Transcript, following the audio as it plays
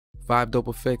5 dope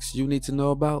effects you need to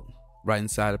know about right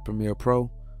inside of Premiere Pro,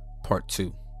 part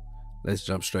 2. Let's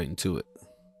jump straight into it.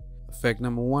 Effect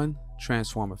number 1,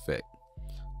 transform effect.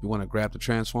 You want to grab the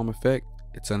transform effect.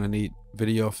 It's underneath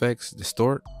video effects,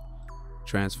 distort,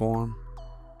 transform.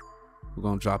 We're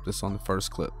going to drop this on the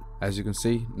first clip. As you can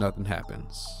see, nothing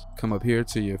happens. Come up here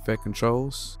to your effect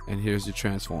controls, and here's your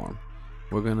transform.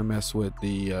 We're going to mess with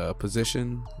the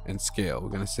position and scale. We're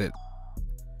going to set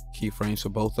keyframes for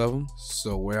both of them.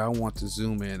 So where I want to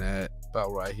zoom in at,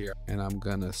 about right here, and I'm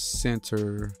going to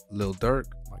center Lil Durk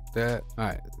like that. All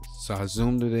right, so I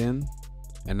zoomed it in,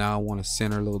 and now I want to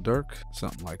center Lil Durk,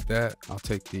 something like that. I'll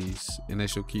take these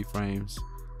initial keyframes,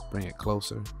 bring it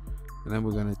closer, and then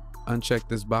we're going to uncheck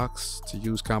this box to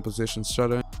use composition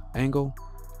shutter angle,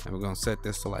 and we're going to set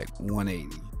this to like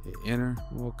 180. Hit enter.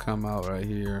 We'll come out right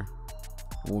here.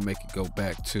 We'll make it go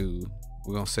back to,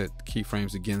 we're going to set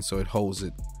keyframes again so it holds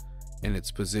it in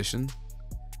its position,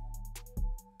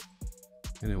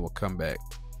 and then we'll come back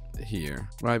here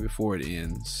right before it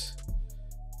ends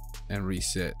and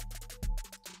reset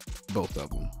both of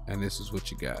them, and this is what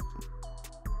you got.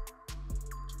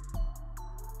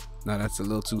 Now that's a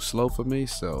little too slow for me,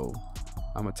 so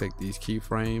I'm gonna take these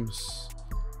keyframes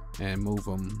and move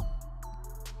them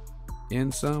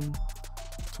in some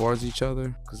towards each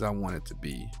other because I want it to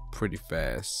be pretty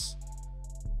fast.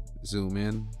 Zoom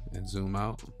in and zoom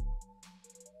out,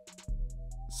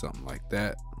 something like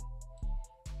that.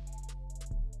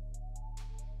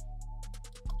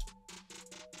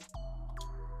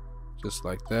 Just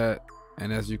like that.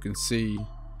 And as you can see,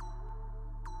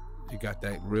 you got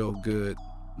that real good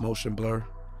motion blur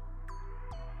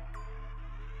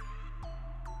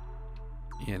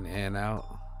in and out.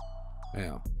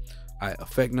 Now, alright,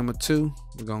 effect number 2,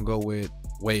 we're gonna go with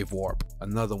wave warp,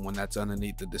 another one that's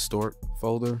underneath the distort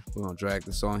folder. We're gonna drag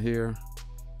this on here.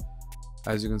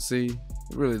 As you can see,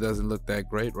 it really doesn't look that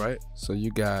great, right? So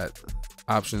you got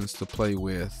options to play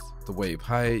with the wave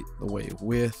height, the wave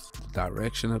width, the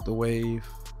direction of the wave,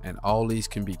 and all these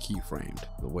can be keyframed.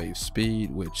 The wave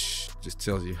speed, which just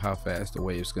tells you how fast the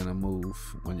wave's gonna move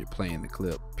when you're playing the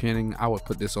clip. Pinning, I would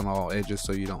put this on all edges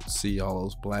so you don't see all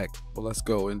those black. But let's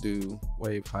go and do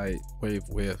wave height, wave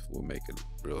width. We'll make it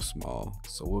real small.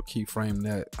 So we'll keyframe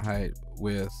that height,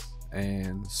 width,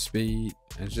 and speed.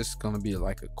 And it's just gonna be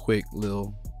like a quick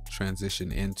little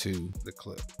transition into the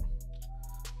clip.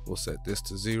 We'll set this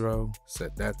to 0,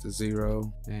 set that to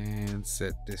 0, and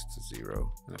set this to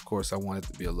 0. And of course I want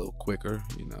it to be a little quicker,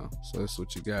 you know, so that's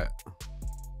what you got. A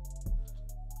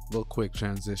little quick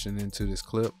transition into this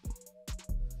clip.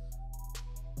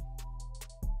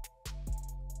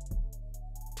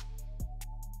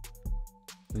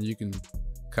 And you can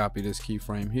copy this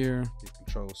keyframe here, hit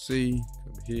Control C,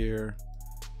 come here,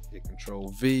 hit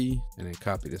Control V, and then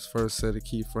copy this first set of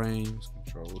keyframes,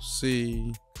 Control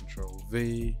C, Control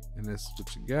V, and this is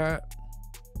what you got.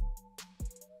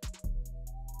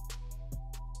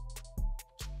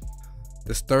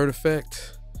 This third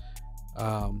effect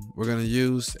we're gonna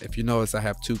use, if you notice, I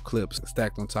have 2 clips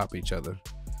stacked on top of each other.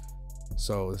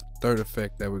 So the third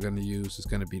effect that we're gonna use is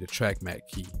gonna be the track matte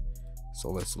key. So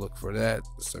let's look for that.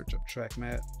 Search up track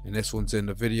matte, and this one's in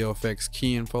the video effects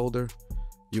keying folder.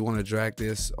 You want to drag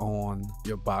this on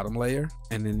your bottom layer,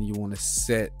 and then you want to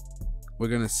set, we're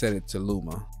going to set it to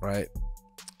Luma, right?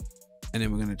 And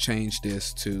then we're going to change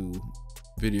this to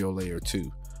video layer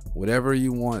 2. Whatever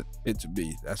you want it to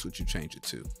be, that's what you change it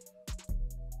to.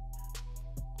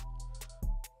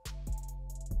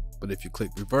 But if you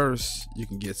click reverse, you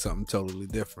can get something totally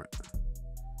different.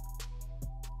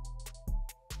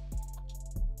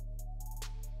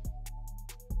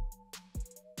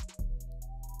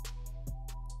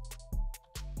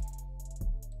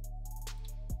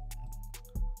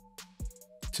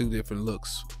 Two different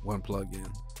looks, one plugin.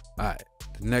 Alright,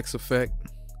 the next effect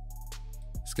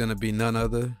is gonna be none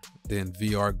other than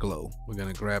VR glow. We're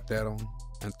gonna grab that on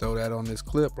and throw that on this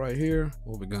clip right here.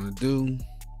 What we're gonna do,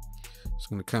 it's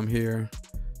gonna come here.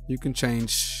 You can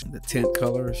change the tint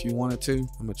color if you wanted to.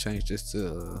 I'm gonna change this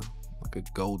to like a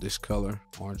goldish color,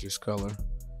 orangish color,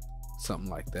 something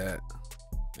like that.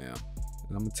 Yeah,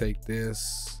 and I'm gonna take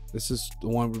this. This is the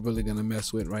one we're really gonna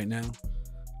mess with right now.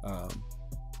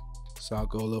 So I'll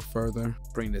go a little further,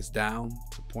 bring this down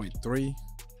to 0.3.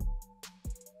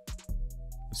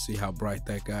 See how bright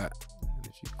that got. And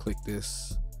if you click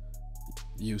this,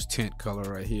 use tint color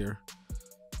right here.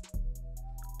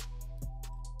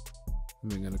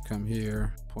 And we're gonna come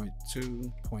here,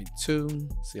 0.2,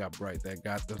 0.2. See how bright that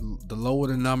got. The lower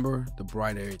the number, the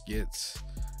brighter it gets.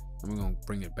 And we're gonna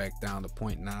bring it back down to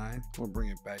 0.9. We'll bring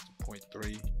it back to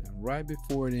 0.3. And right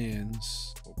before it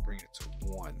ends, we'll bring it to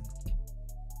 1.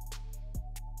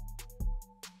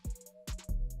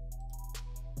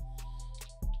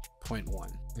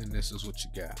 0.1, and this is what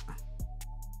you got.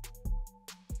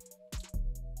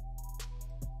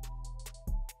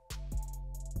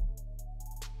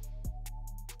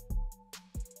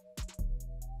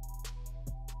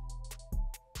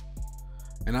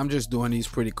 And I'm just doing these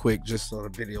pretty quick just so the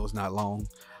video is not long,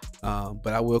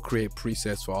 but I will create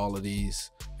presets for all of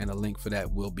these, and a link for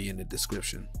that will be in the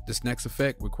description. This next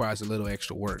effect requires a little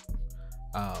extra work.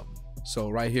 So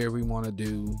right here, we want to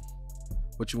do,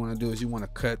 what you want to do is you want to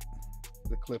cut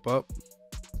the clip up.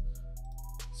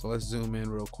 So let's zoom in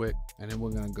real quick, and then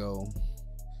we're going to go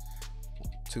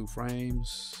 2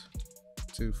 frames,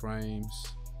 2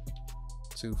 frames,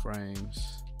 2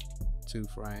 frames, 2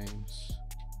 frames,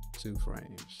 2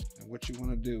 frames. And what you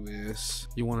want to do is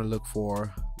you want to look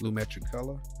for Lumetric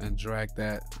color and drag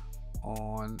that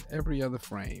on every other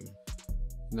frame.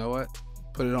 You know what?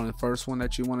 Put it on the first one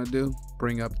that you want to do.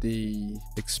 Bring up the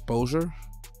exposure.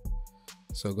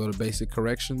 So go to basic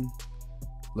correction,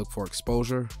 look for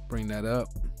exposure, bring that up.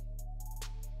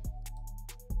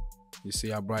 You see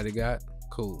how bright it got?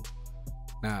 Cool.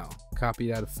 Now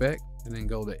copy that effect and then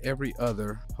go to every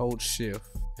other, hold shift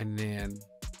and then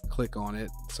click on it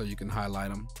so you can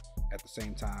highlight them at the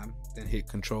same time, then hit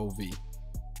Control V.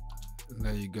 And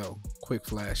there you go, quick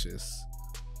flashes.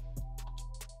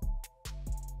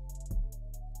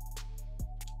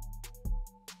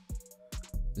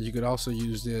 You could also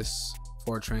use this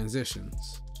for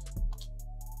transitions.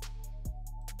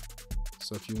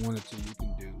 So if you wanted to, you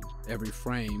can do every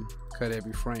frame, cut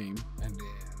every frame, and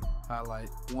then highlight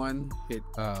one, hit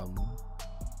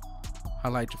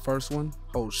highlight the first one,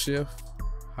 hold shift,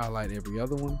 highlight every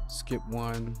other one, skip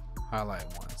one, highlight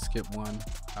one, skip one,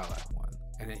 highlight one,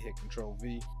 and then hit Control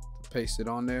V to paste it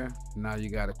on there. Now you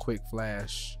got a quick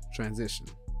flash transition,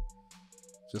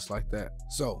 just like that.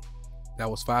 So that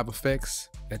was 5 effects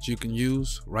that you can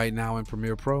use right now in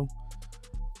Premiere Pro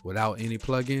without any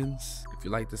plugins. If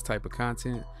you like this type of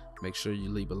content, make sure you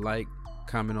leave a like,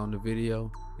 comment on the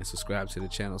video, and subscribe to the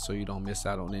channel so you don't miss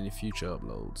out on any future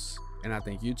uploads. And I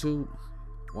think YouTube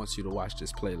wants you to watch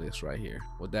this playlist right here.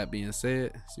 With that being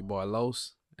said, it's your boy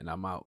Los, and I'm out.